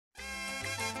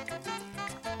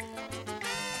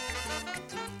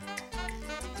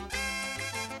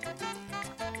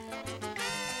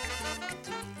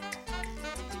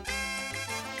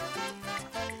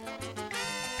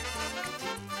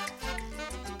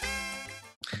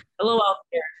Hello out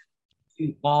there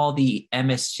to all the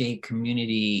MSJ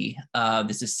community.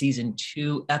 This is season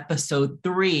two, episode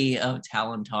three of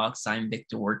Talent Talks. I'm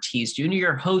Victor Ortiz Jr.,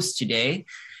 your host today.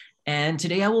 And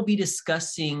today I will be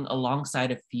discussing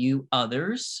alongside a few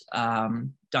others,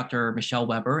 Dr. Michelle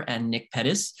Weber and Nick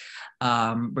Pettis,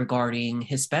 regarding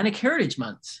Hispanic Heritage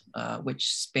Month,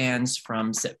 which spans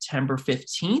from September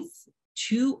 15th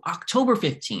to October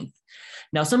 15th.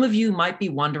 Now, some of you might be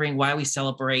wondering why we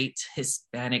celebrate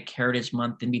Hispanic Heritage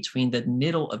Month in between the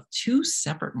middle of two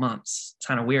separate months.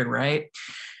 Kind of weird, right?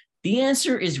 The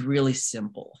answer is really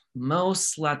simple.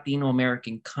 Most Latino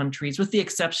American countries, with the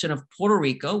exception of Puerto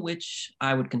Rico, which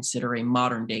I would consider a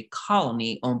modern day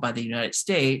colony owned by the United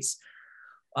States,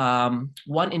 won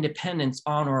independence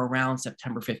on or around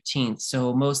September 15th.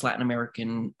 So most Latin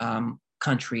American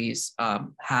countries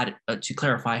had, to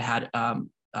clarify, had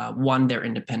won their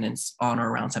independence on or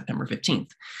around September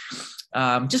 15th.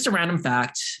 Just a random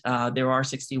fact, there are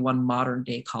 61 modern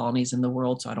day colonies in the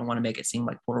world, so I don't want to make it seem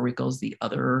like Puerto Rico's the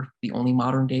only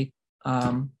modern day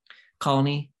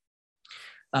colony.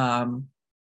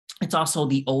 It's also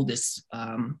the oldest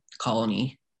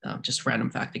colony, just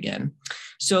random fact again.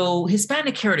 So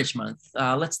Hispanic Heritage Month,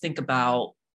 let's think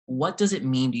about, what does it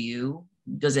mean to you?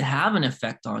 Does it have an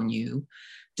effect on you?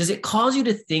 Does it cause you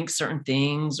to think certain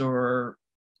things or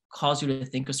cause you to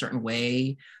think a certain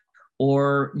way?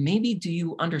 Or maybe do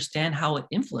you understand how it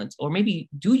influences, or maybe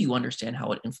do you understand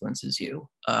how it influences you?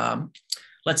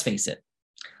 Let's face it,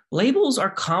 labels are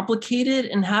complicated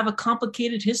and have a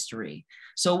complicated history.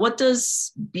 So what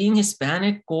does being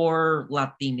Hispanic or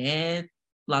Latinx,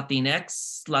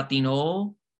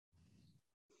 Latino,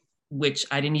 which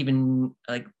I didn't even,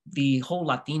 like the whole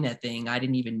Latina thing, I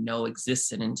didn't even know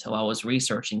existed until I was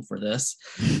researching for this.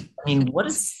 I mean, what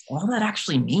does all that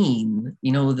actually mean?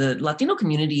 You know, the Latino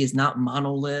community is not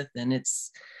monolith, and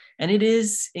it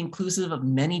is inclusive of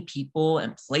many people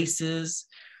and places,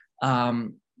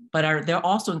 but they're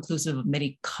also inclusive of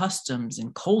many customs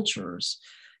and cultures.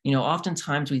 You know,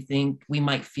 oftentimes we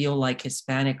might feel like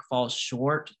Hispanic falls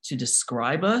short to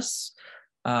describe us.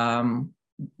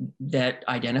 That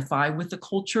identify with the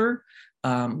culture.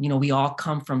 We all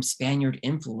come from Spaniard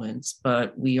influence,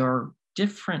 but we are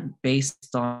different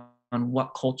based on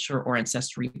what culture or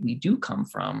ancestry we do come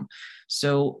from.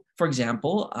 So, for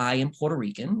example, I am Puerto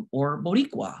Rican or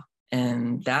Boricua,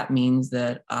 and that means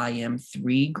that I am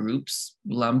three groups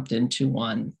lumped into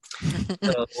one.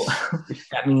 So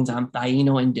that means I'm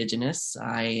Taino indigenous.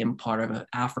 I am part of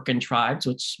African tribes,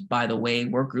 which, by the way,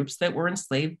 were groups that were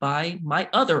enslaved by my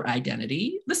other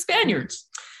identity, the Spaniards.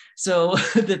 So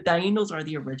the Tainos are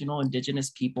the original indigenous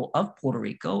people of Puerto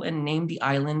Rico and named the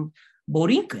island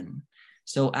Borinquen.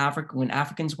 So when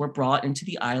Africans were brought into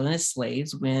the island as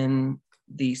slaves when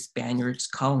the Spaniards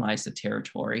colonized the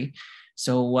territory.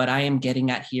 So what I am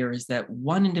getting at here is that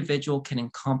one individual can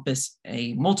encompass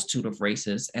a multitude of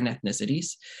races and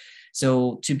ethnicities.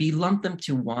 So to be lumped them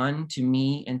to one, to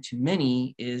me, and to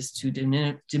many is to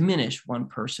diminish one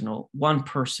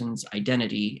person's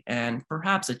identity and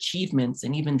perhaps achievements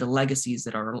and even the legacies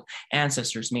that our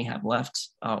ancestors may have left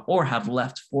or have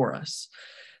left for us.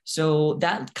 So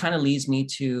that kind of leads me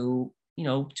to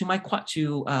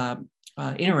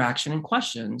interaction and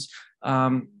questions.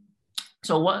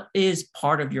 So what is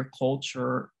part of your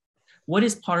culture? What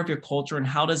is part of your culture and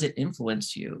how does it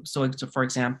influence you? So for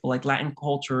example, like Latin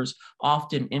cultures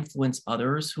often influence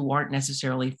others who aren't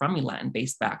necessarily from a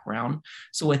Latin-based background.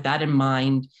 So with that in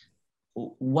mind,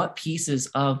 what pieces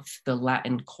of the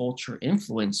Latin culture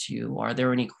influence you? Are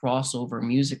there any crossover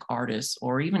music artists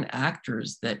or even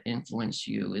actors that influence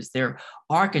you? Is there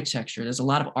architecture? There's a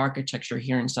lot of architecture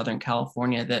here in Southern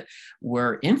California that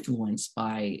were influenced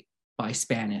by the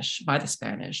Spanish.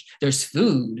 There's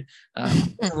food,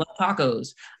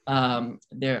 tacos,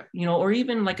 or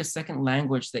even like a second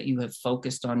language that you have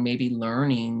focused on maybe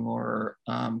learning or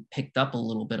picked up a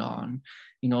little bit on.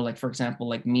 Like for example,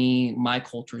 like my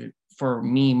culture's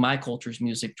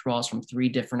music draws from three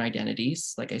different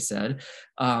identities. Like I said,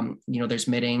 there's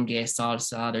merengue,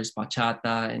 salsa, there's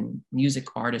bachata, and music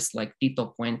artists like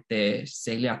Tito Puente,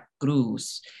 Celia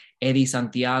Cruz, Eddie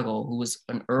Santiago, who was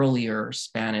an earlier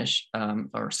Spanish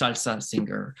or salsa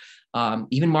singer,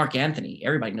 even Marc Anthony.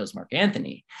 Everybody knows Marc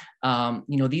Anthony.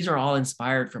 These are all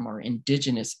inspired from our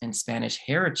indigenous and Spanish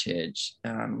heritage.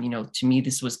 To me,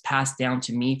 this was passed down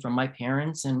to me from my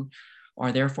parents and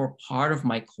are therefore part of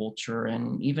my culture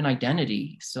and even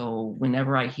identity. So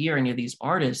whenever I hear any of these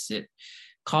artists, it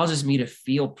causes me to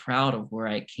feel proud of where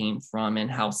I came from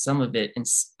and how some of it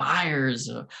inspires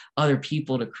other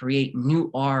people to create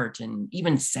new art and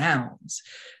even sounds.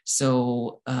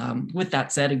 So with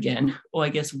that said, again, well, I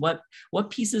guess what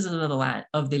pieces of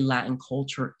the Latin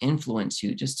culture influence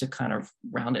you, just to kind of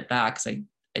round it back, because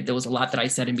there was a lot that I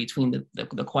said in between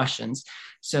the questions.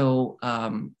 So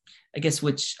I guess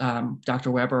which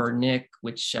Dr. Weber or Nick,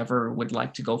 whichever would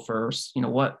like to go first,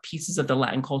 what pieces of the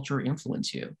Latin culture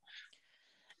influence you?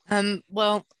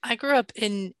 Well, I grew up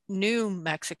in New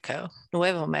Mexico,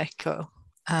 Nuevo Mexico.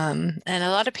 And a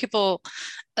lot of people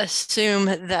assume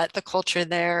that the culture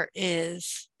there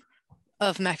is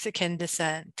of Mexican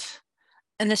descent,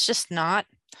 and it's just not.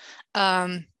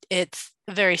 It's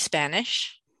very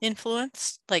Spanish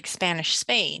influenced, like Spanish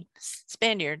Spain,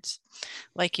 Spaniards,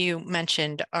 like you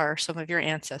mentioned, are some of your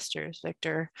ancestors,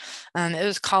 Victor. It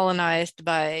was colonized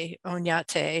by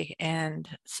Oñate and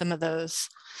some of those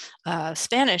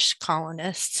Spanish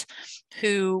colonists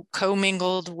who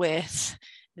commingled with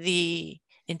the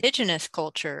indigenous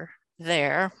culture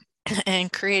there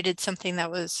and created something that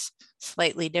was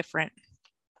slightly different.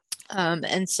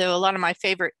 And so a lot of my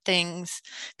favorite things,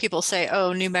 people say,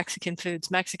 "Oh, New Mexican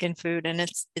food's Mexican food," and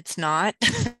it's not.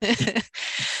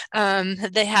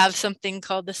 They have something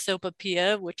called the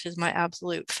sopapilla, which is my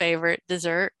absolute favorite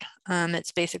dessert.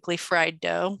 It's basically fried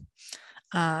dough,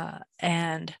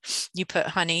 and you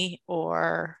put honey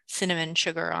or cinnamon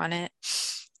sugar on it.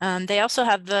 They also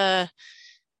have the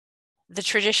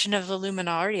tradition of the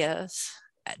luminarias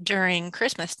during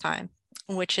Christmas time,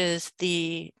 which is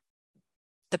the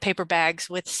paper bags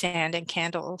with sand and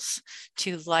candles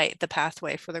to light the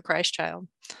pathway for the Christ child.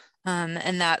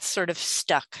 And that's sort of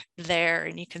stuck there,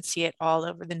 and you can see it all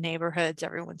over the neighborhoods.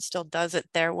 Everyone still does it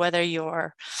there, whether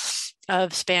you're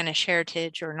of Spanish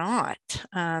heritage or not.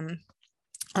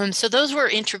 So those were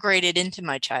integrated into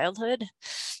my childhood,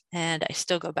 and I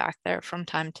still go back there from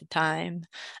time to time.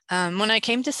 When I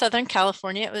came to Southern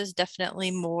California, it was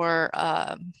definitely more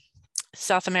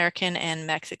South American and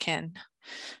Mexican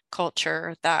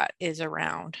culture that is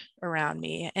around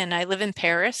me. And I live in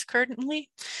Paris currently,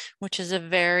 which is a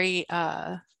very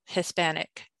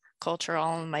Hispanic culture.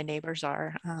 All of my neighbors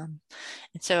are. And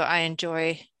so I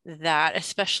enjoy that,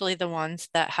 especially the ones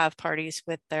that have parties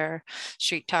with their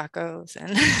street tacos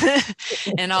and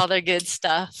and all their good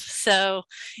stuff. So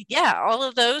yeah, all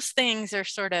of those things are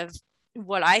sort of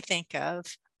what I think of.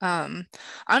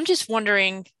 I'm just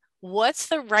wondering, what's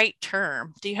the right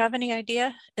term? Do you have any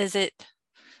idea? Is it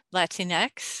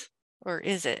Latinx, or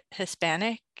is it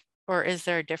Hispanic, or is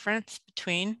there a difference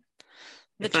between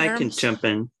the If I can terms? jump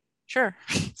in. Sure.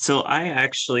 So I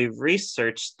actually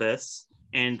researched this,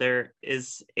 and there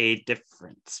is a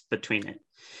difference between it.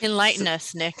 Enlighten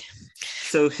us, Nick.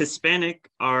 So Hispanic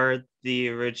are the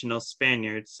original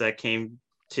Spaniards that came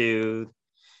to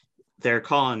their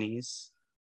colonies,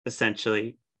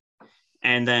 essentially.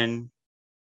 And then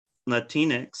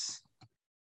Latinx,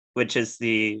 which is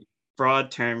the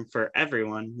broad term for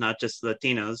everyone, not just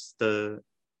Latinos, the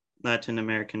Latin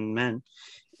American men,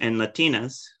 and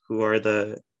Latinas, who are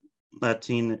the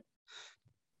Latin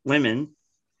women.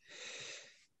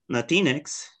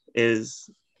 Latinx is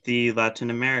the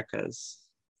Latin Americas.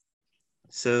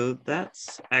 So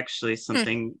that's actually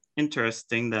something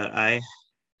interesting that I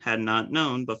had not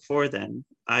known before then.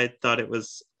 I thought it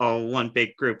was all one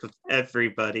big group of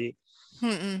everybody,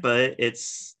 but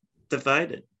it's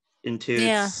divided into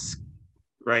its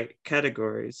right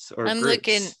categories or I'm groups.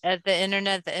 looking at the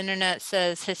internet. The internet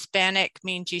says Hispanic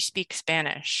means you speak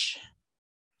Spanish.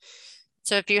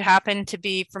 So if you happen to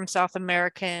be from South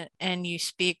America and you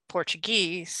speak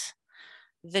Portuguese,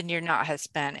 then you're not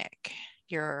Hispanic.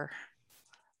 You're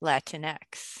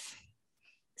Latinx.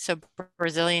 So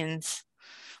Brazilians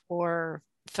or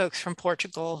folks from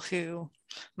Portugal who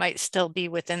might still be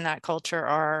within that culture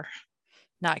are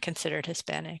not considered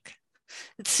Hispanic.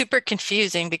 It's super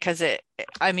confusing because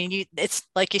it's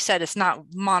like you said, it's not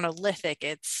monolithic.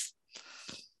 It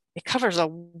covers a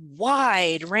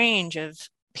wide range of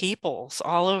peoples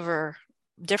all over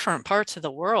different parts of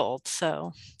the world.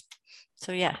 So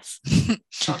yes.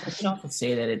 I can also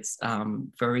say that it's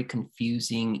very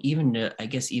confusing, even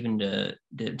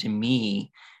to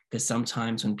me, because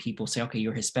sometimes when people say, "Okay,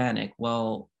 you're Hispanic,"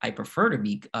 well, I prefer to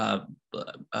be,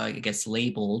 I guess,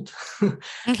 labeled,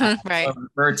 right, or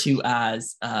referred to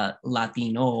as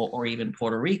Latino or even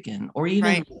Puerto Rican, or even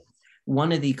right.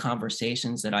 One of the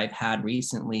conversations that I've had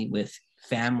recently with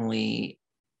family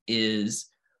is,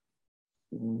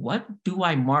 what do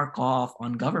I mark off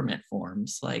on government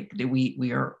forms? Like,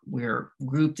 we're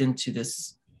grouped into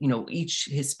this, each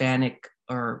Hispanic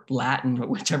or Latin, or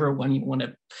whichever one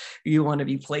you want to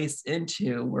be placed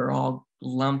into, we're all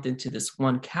lumped into this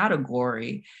one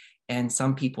category. And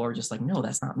some people are just like, no,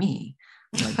 that's not me.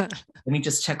 Like, let me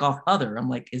just check off other. I'm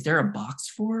like, is there a box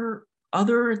for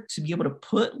other to be able to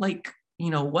put like,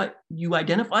 what you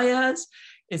identify as?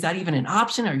 Is that even an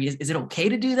option? Or is it okay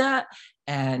to do that?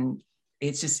 And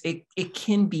it's just, it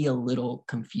can be a little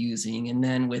confusing. And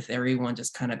then with everyone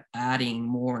just kind of adding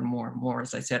more and more and more,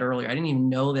 as I said earlier, I didn't even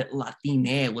know that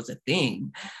Latine was a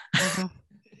thing. Mm-hmm.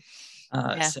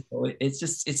 Yeah. So it's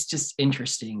just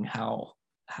interesting how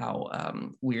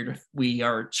we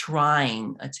are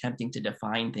attempting to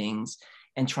define things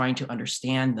and trying to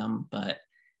understand them. But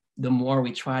the more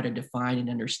we try to define and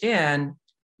understand,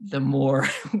 the more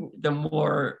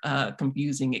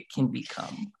confusing it can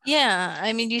become. Yeah,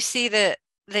 I mean, you see that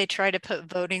they try to put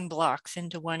voting blocks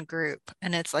into one group,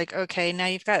 and it's like, okay, now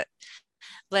you've got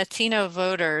Latino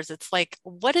voters. It's like,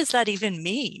 what does that even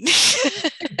mean?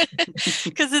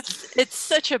 Because it's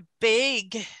such a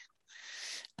big,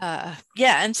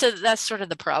 yeah, and so that's sort of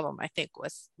the problem, I think,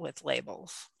 with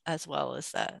labels as well, is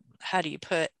that how do you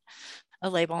put a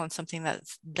label on something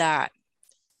that's that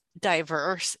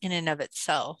diverse in and of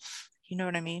itself? You know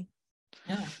what I mean?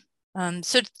 Yeah.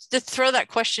 So to throw that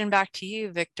question back to you,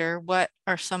 Victor, what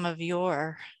are some of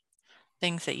your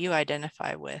things that you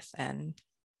identify with and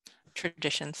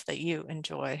traditions that you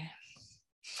enjoy?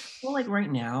 Well, like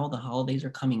right now, the holidays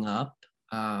are coming up.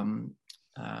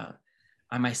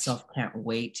 I myself can't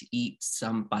wait to eat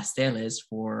some pasteles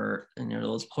for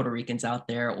those Puerto Ricans out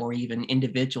there, or even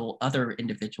other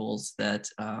individuals that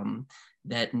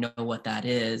that know what that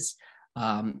is.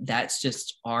 That's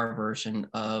just our version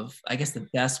of, I guess the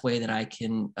best way that I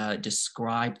can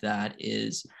describe that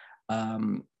is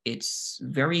it's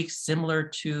very similar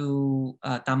to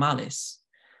tamales.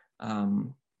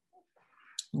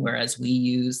 Whereas we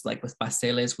use, like with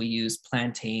pasteles, we use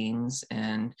plantains,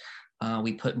 and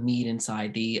we put meat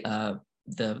inside the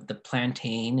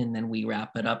plantain, and then we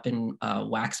wrap it up in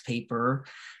wax paper,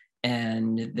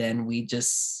 and then we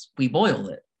boil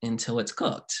it until it's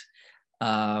cooked.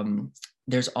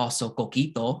 There's also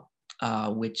coquito,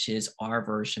 which is our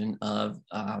version of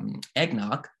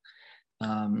eggnog.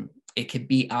 It could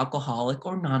be alcoholic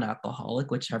or non-alcoholic,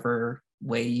 whichever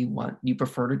way you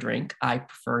prefer to drink. I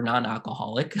prefer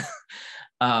non-alcoholic.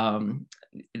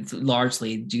 It's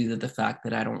largely due to the fact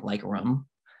that I don't like rum.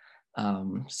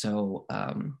 So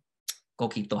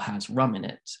coquito has rum in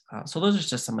it. So those are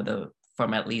just some of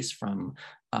at least from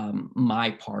my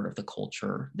part of the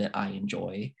culture that I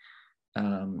enjoy.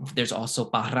 There's also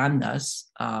parrandas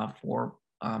for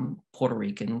Puerto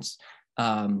Ricans.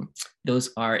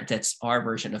 That's our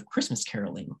version of Christmas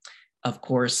caroling. Of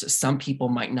course, some people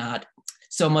might not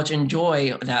so much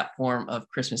enjoy that form of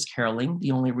Christmas caroling.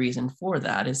 The only reason for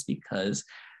that is because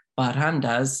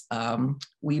parrandas,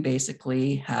 we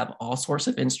basically have all sorts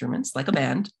of instruments like a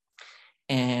band,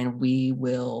 and we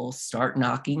will start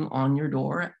knocking on your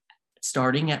door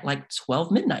starting at like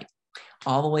 12 midnight,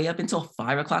 all the way up until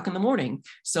 5 o'clock in the morning.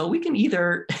 So we can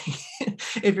either,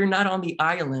 if you're not on the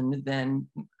island, then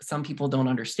some people don't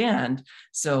understand.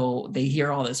 So they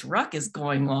hear all this ruckus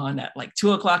going on at like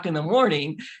 2 o'clock in the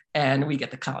morning, and we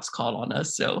get the cops called on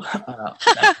us. So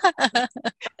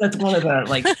that's one of the,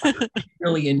 like,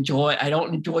 really enjoy. I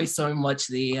don't enjoy so much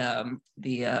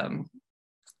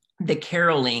the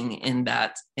caroling in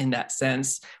that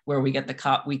sense, where we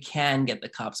can get the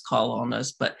cops call on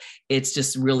us, but it's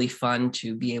just really fun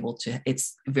to be able to,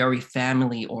 it's very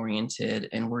family oriented,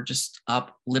 and we're just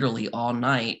up literally all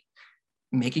night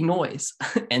making noise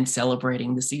and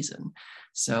celebrating the season.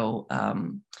 So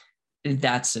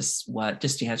that's just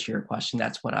to answer your question,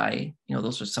 that's what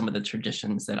those are some of the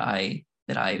traditions that I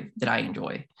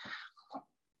enjoy.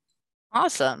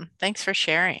 Awesome. Thanks for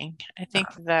sharing. I think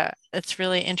that it's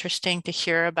really interesting to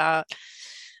hear about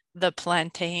the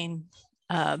plantain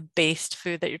based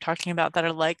food that you're talking about that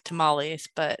are like tamales,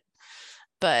 but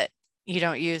you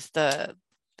don't use the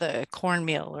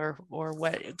cornmeal or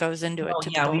what goes into it.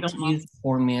 Yeah, we don't use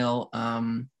cornmeal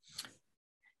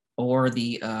or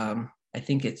the I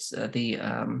think it's I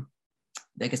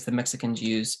guess the Mexicans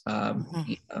use I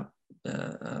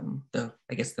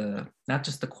guess not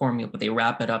just the cornmeal, but they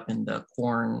wrap it up in the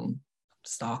corn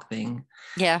stalk thing.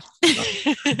 Yeah.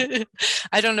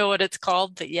 I don't know what it's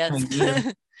called, but yes.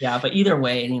 Yeah, but either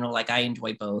way, like I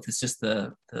enjoy both. It's just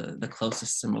the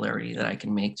closest similarity that I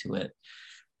can make to it.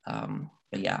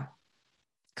 But yeah.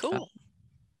 Cool.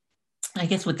 I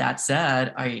guess with that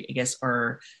said, I guess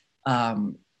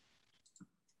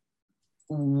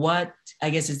what, I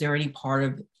guess, is there any part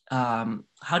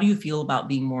how do you feel about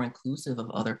being more inclusive of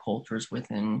other cultures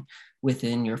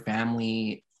within your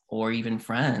family or even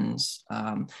friends?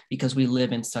 Because we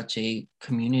live in such a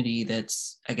community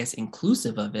that's, I guess,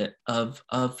 inclusive of it, of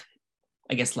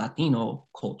I guess, Latino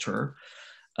culture.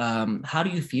 How do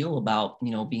you feel about,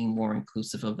 being more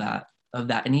inclusive of that,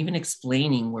 and even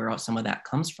explaining where some of that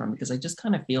comes from? Because I just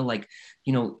kind of feel like,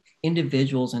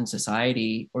 individuals in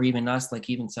society, or even us, like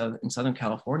even in Southern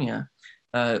California,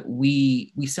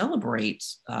 we celebrate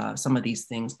some of these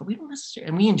things, but we don't necessarily,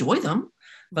 and we enjoy them,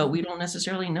 but we don't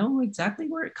necessarily know exactly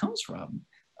where it comes from.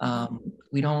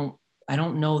 We don't. I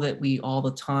don't know that we all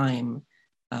the time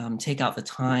take out the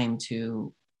time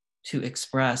to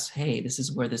express, hey, this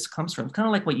is where this comes from. It's kind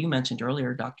of like what you mentioned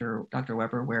earlier, Dr.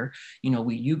 Weber, where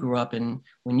you grew up, and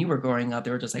when you were growing up,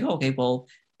 they were just like, oh, okay, well,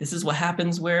 this is what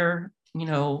happens where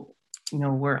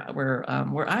where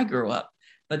I grew up,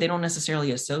 but they don't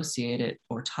necessarily associate it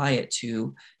or tie it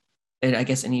to, I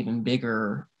guess, an even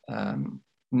bigger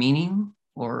meaning,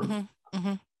 or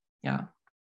yeah.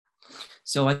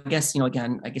 So I guess,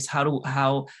 again, I guess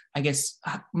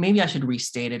maybe I should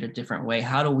restate it a different way.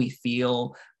 How do we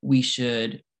feel we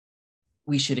should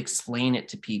explain it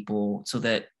to people so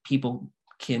that people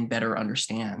can better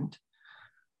understand?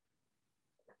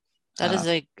 That is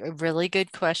a really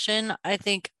good question. I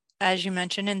think, as you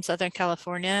mentioned, in Southern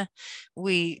California,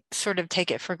 we sort of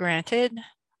take it for granted.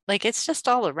 Like, it's just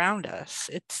all around us.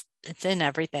 It's in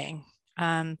everything.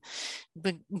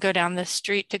 We go down the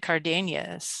street to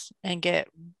Cardenas and get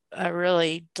a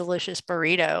really delicious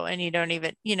burrito, and you don't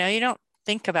even, you don't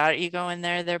think about it. You go in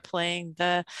there, they're playing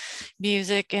the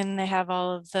music, and they have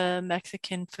all of the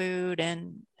Mexican food,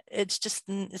 and it's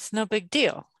no big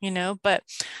deal, but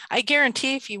I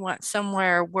guarantee if you went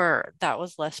somewhere where that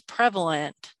was less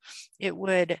prevalent, it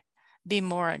would be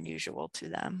more unusual to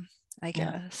them, I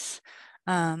guess.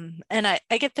 And I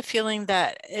get the feeling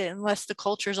that unless the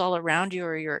culture's all around you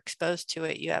or you're exposed to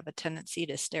it, you have a tendency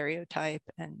to stereotype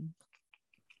and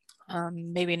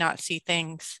maybe not see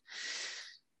things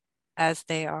as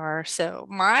they are. So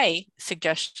my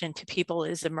suggestion to people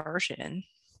is immersion.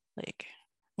 Like,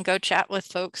 go chat with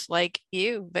folks like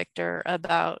you, Victor,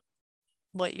 about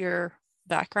what your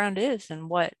background is and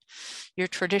what your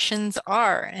traditions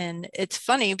are. And it's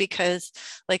funny because,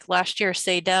 like, last year,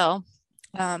 Sadell,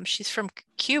 she's from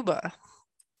Cuba.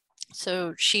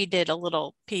 So she did a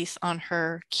little piece on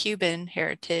her Cuban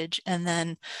heritage. And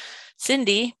then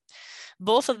Cindy,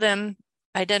 both of them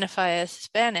identify as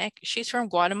Hispanic. She's from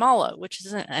Guatemala, which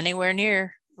isn't anywhere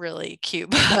near really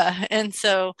Cuba. And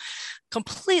so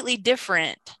completely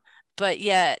different, but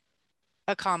yet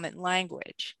a common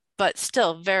language, but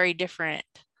still very different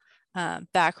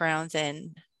backgrounds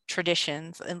and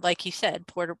traditions. And like you said,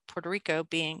 Puerto Rico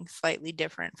being slightly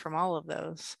different from all of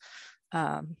those.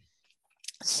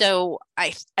 So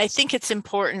I think it's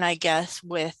important, I guess,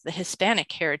 with the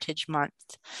Hispanic Heritage Month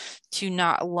to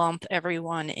not lump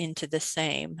everyone into the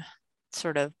same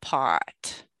sort of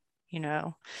pot,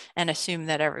 and assume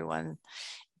that everyone,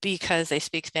 because they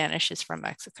speak Spanish, is from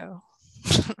Mexico.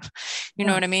 You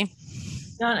know what I mean?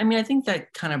 Yeah, I mean, I think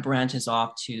that kind of branches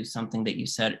off to something that you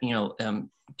said,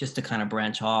 just to kind of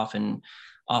branch off and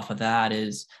off of that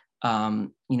is,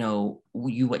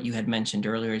 what you had mentioned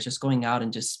earlier is just going out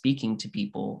and just speaking to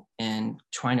people and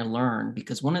trying to learn.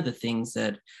 Because one of the things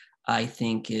that I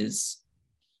think is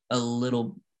a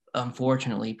little,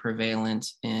 unfortunately, prevalent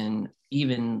in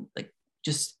even like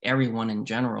just everyone in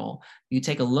general, you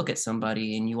take a look at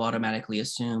somebody and you automatically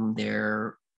assume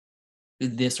they're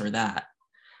this or that.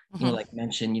 Like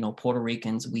mentioned, Puerto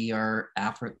Ricans, we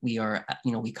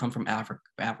come from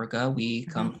Africa. We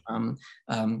come from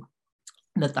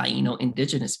the Taino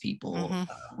indigenous people.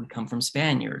 We come from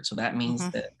Spaniards. So that means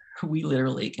that we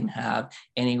literally can have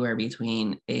anywhere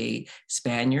between a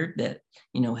Spaniard that,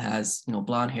 has,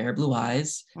 blonde hair, blue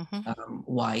eyes,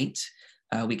 white.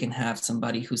 We can have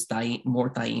somebody who's more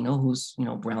Taino, who's,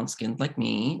 brown skinned like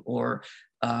me, or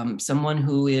someone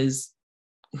who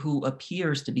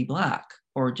appears to be Black,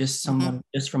 or just someone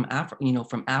just from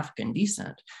from African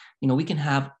descent. We can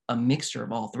have a mixture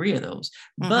of all three of those.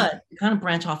 But to kind of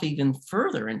branch off even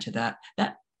further into that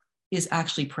is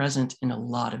actually present in a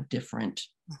lot of different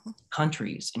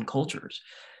countries and cultures.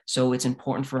 So it's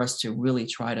important for us to really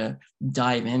try to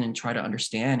dive in and try to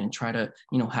understand and try to,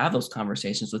 have those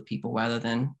conversations with people rather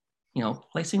than,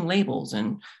 placing labels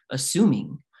and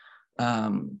assuming.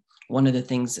 One of the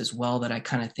things as well that I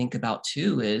kind of think about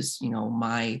too is,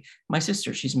 my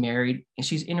sister, she's married and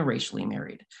she's interracially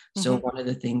married. So one of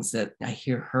the things that I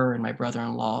hear her and my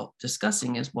brother-in-law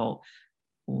discussing is, well,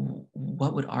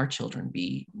 what would our children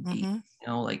be?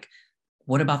 Like,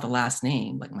 what about the last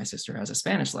name? Like my sister has a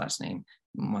Spanish last name.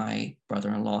 My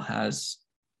brother-in-law has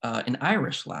an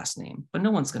Irish last name, but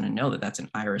no one's going to know that that's an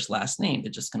Irish last name. They're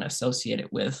just going to associate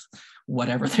it with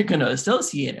whatever they're going to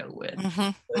associate it with.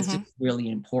 Mm-hmm. So it's just really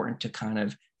important to kind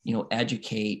of,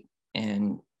 educate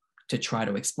and to try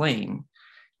to explain.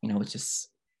 It's just,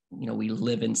 we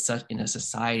live in a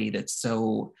society that's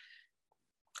so,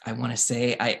 I want to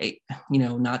say,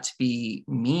 not to be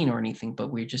mean or anything,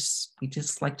 but we just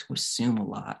like to assume a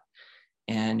lot.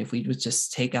 And if we would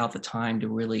just take out the time to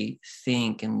really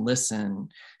think and listen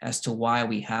as to why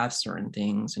we have certain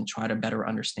things and try to better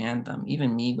understand them.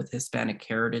 Even me with Hispanic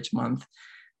Heritage Month,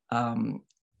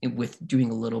 with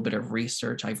doing a little bit of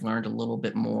research, I've learned a little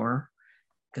bit more,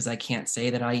 because I can't say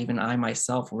that I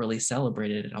myself really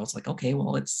celebrated it. I was like, okay,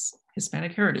 well, it's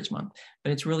Hispanic Heritage Month,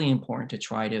 but it's really important to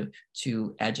try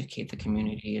to educate the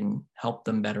community and help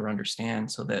them better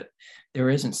understand, so that there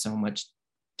isn't so much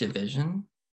division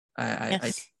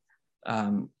Yes.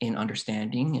 in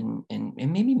understanding,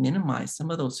 and maybe minimize some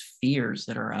of those fears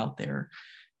that are out there.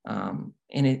 And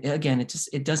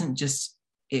it doesn't just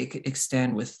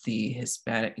extend with the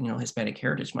Hispanic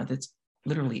Heritage Month. It's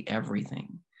literally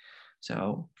everything.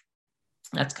 So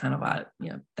that's kind of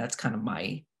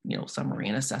my summary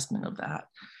and assessment of that.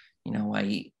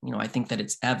 I think that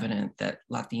it's evident that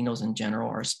Latinos in general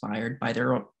are inspired by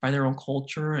their own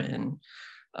culture, and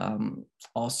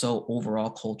also overall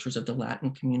cultures of the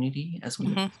Latin community, as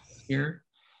we here.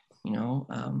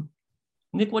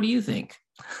 Nick, what do you think?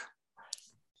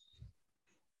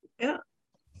 Yeah,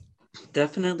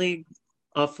 definitely.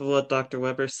 Off of what Dr.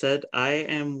 Weber said, I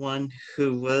am one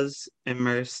who was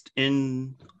immersed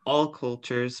in all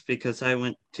cultures because I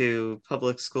went to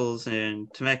public schools in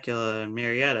Temecula and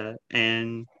Marietta,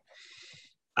 and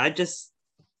I just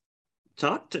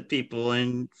talked to people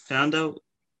and found out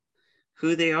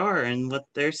who they are and what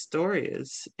their story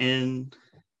is. And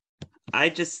I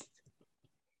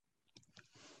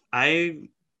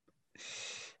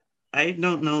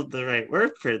don't know the right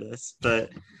word for this,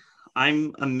 but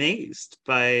I'm amazed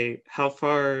by how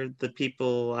far the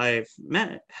people I've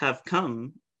met have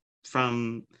come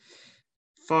from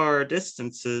far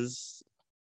distances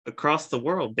across the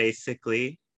world,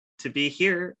 basically, to be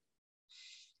here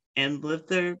and live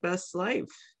their best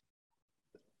life.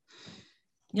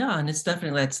 Yeah, and it's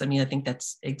definitely I think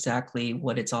that's exactly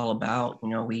what it's all about.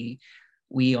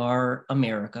 We are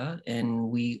America, and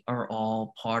we are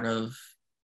all part of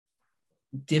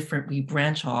we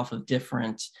branch off of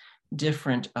different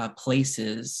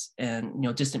places,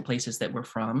 and distant places that we're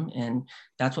from, and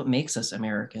that's what makes us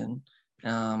American.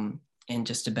 And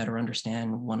just to better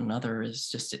understand one another is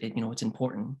just it's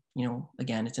important.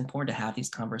 Again, it's important to have these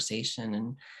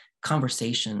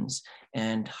conversations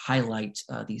and highlight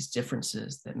these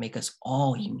differences that make us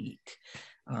all unique.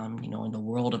 In the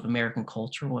world of American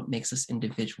culture, what makes us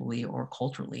individually or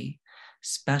culturally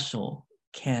special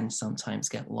can sometimes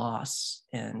get lost,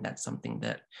 and that's something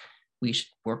that we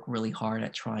should work really hard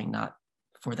at trying not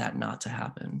to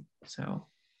happen. So,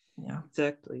 yeah.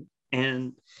 Exactly.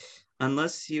 And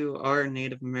unless you are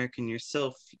Native American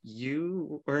yourself,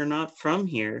 you were not from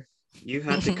here. You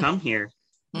had to come here.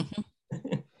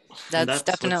 That's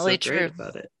definitely what's so true. great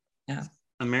about it. Yeah.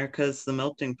 America is the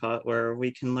melting pot where we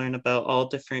can learn about all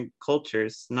different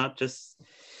cultures, not just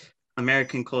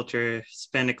American culture,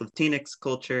 Hispanic, Latinx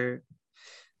culture.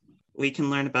 We can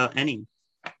learn about any.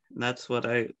 That's what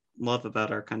I love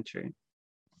about our country.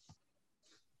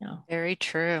 Yeah. Very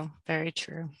true. Very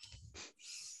true.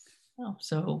 Oh,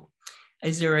 so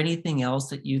is there anything else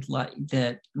that you'd like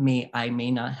that I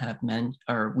may not have meant,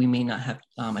 or we may not have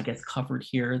covered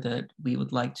here, that we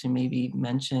would like to maybe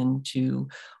mention to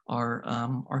our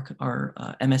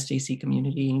MSJC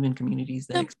community, and even communities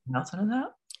that extend outside of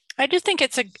that? I just think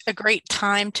it's a great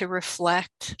time to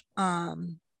reflect.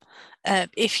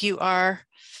 If you are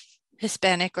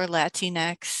Hispanic or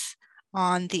Latinx,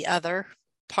 on the other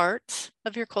parts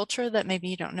of your culture that maybe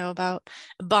you don't know about,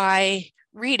 by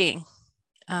reading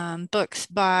books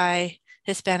by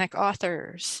Hispanic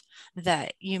authors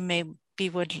that you maybe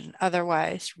wouldn't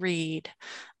otherwise read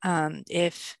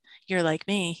if you're like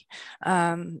me.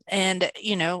 And,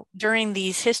 during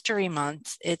these history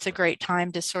months, it's a great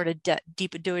time to sort of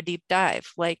do a deep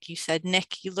dive. Like you said,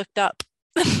 Nick, you looked up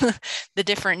the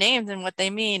different names and what they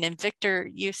mean. And Victor,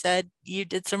 you said you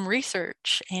did some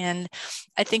research. And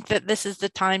I think that this is the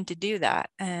time to do that.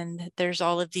 And there's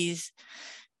all of these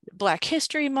Black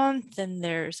History Month, and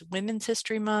there's Women's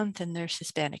History Month, and there's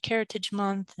Hispanic Heritage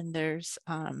Month, and there's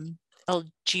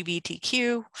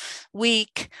LGBTQ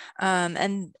Week.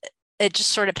 And it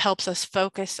just sort of helps us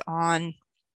focus on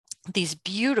these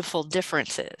beautiful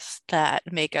differences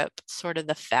that make up sort of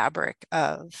the fabric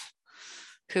of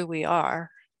who we are.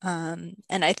 And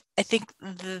I think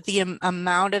the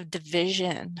amount of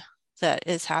division that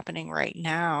is happening right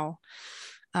now,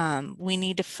 we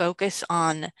need to focus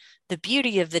on the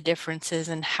beauty of the differences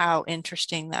and how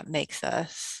interesting that makes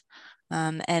us,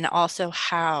 and also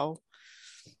how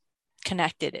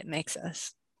connected it makes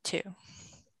us too.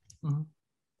 Mm-hmm.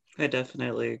 I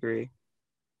definitely agree.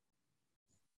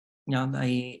 Yeah,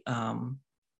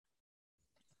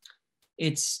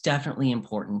 it's definitely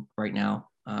important right now.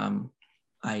 I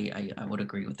would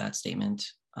agree with that statement.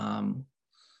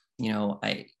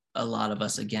 A lot of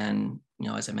us, again,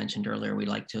 as I mentioned earlier, we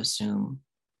like to assume,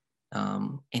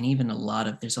 and even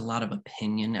there's a lot of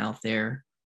opinion out there.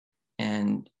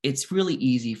 And it's really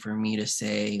easy for me to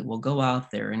say, well, go out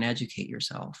there and educate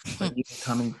yourself. But even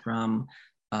coming from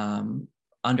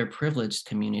underprivileged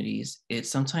communities,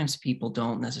 sometimes people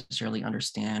don't necessarily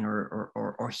understand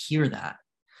or hear that.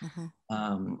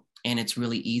 Mm-hmm. And it's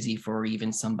really easy for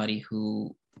even somebody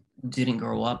who didn't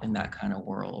grow up in that kind of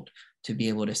world to be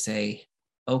able to say,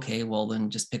 okay, well,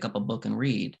 then just pick up a book and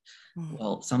read. Mm-hmm.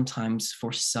 Well, sometimes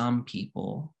for some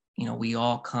people, we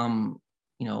all come,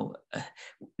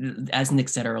 as Nick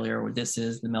said earlier, this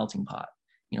is the melting pot.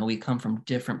 We come from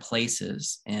different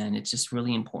places, and it's just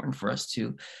really important for us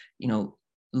to,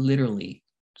 literally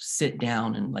sit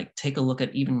down and take a look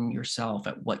at even yourself,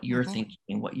 at what you're mm-hmm. thinking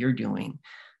and what you're doing,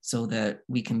 so that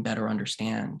we can better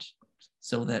understand,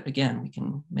 so that, again, we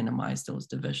can minimize those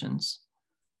divisions.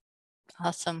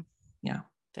 Awesome. Yeah.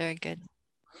 Very good.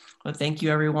 Well, thank you,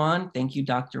 everyone. Thank you,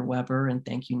 Dr. Weber, and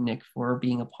thank you, Nick, for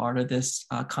being a part of this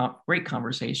great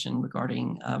conversation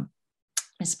regarding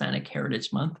Hispanic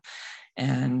Heritage Month,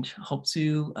 and hope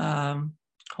to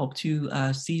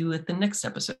see you at the next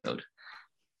episode.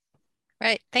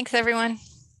 Right. Thanks, everyone.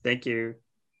 Thank you.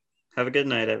 Have a good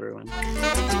night, everyone.